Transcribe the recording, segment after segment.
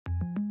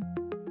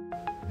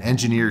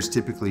Engineers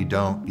typically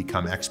don't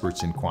become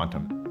experts in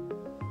quantum.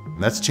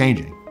 And that's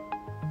changing.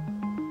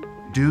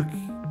 Duke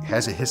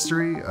has a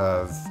history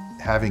of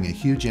having a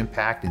huge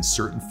impact in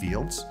certain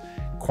fields.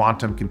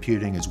 Quantum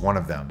computing is one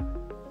of them.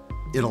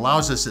 It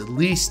allows us at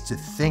least to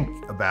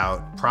think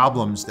about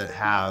problems that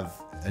have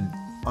an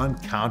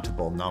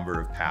uncountable number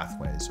of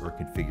pathways or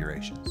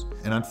configurations.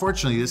 And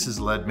unfortunately, this has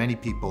led many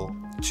people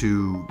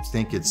to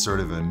think it's sort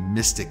of a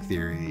mystic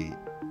theory.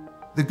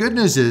 The good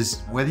news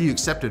is, whether you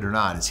accept it or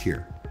not, it's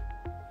here.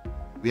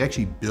 We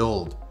actually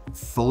build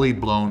fully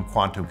blown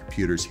quantum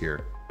computers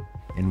here,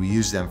 and we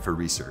use them for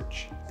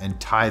research and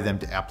tie them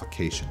to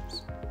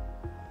applications.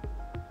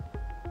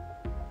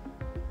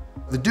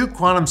 The Duke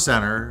Quantum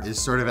Center is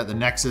sort of at the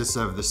nexus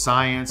of the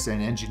science and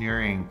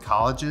engineering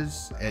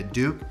colleges at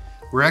Duke.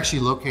 We're actually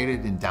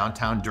located in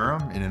downtown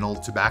Durham in an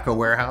old tobacco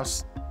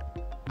warehouse.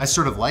 I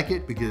sort of like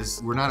it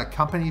because we're not a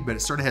company, but it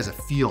sort of has a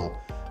feel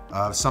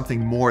of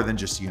something more than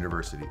just a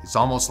university. It's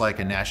almost like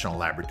a national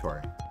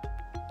laboratory.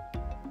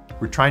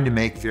 We're trying to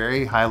make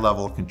very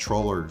high-level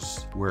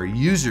controllers where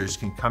users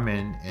can come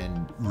in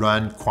and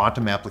run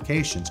quantum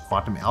applications,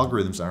 quantum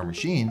algorithms on our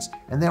machines,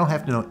 and they don't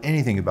have to know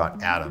anything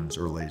about atoms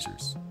or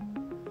lasers.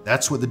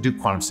 That's what the Duke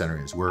Quantum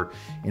Center is. We're,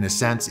 in a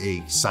sense,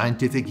 a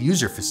scientific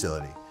user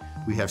facility.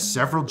 We have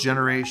several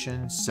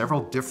generations,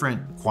 several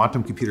different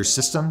quantum computer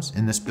systems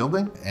in this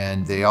building,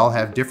 and they all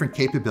have different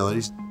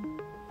capabilities.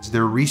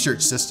 They're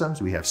research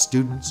systems. We have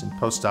students and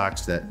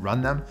postdocs that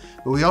run them,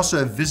 but we also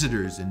have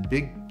visitors and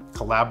big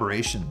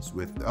collaborations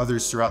with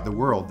others throughout the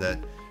world that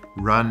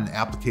run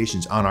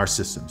applications on our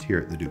systems here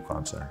at the Duke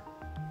Quantum Center.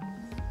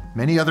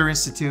 Many other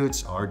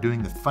institutes are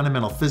doing the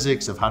fundamental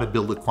physics of how to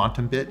build a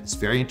quantum bit. It's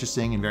very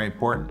interesting and very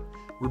important.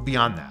 We're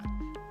beyond that.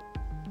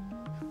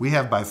 We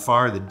have by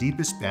far the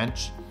deepest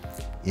bench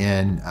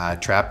in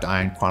trapped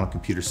ion quantum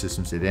computer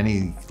systems at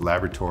any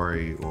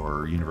laboratory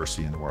or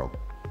university in the world.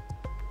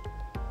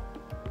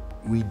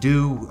 We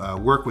do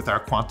work with our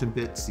quantum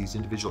bits, these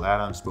individual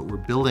atoms, but we're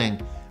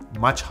building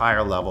much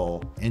higher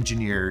level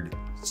engineered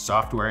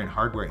software and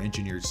hardware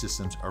engineered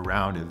systems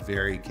around a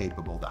very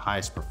capable, the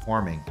highest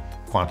performing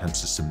quantum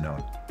system known.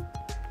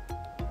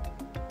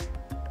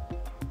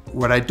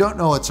 What I don't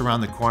know what's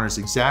around the corner is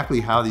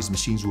exactly how these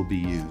machines will be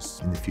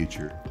used in the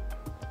future.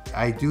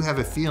 I do have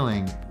a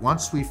feeling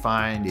once we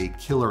find a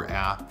killer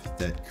app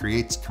that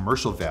creates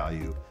commercial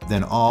value,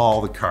 then all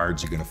the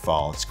cards are going to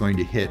fall. It's going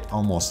to hit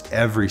almost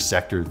every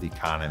sector of the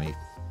economy.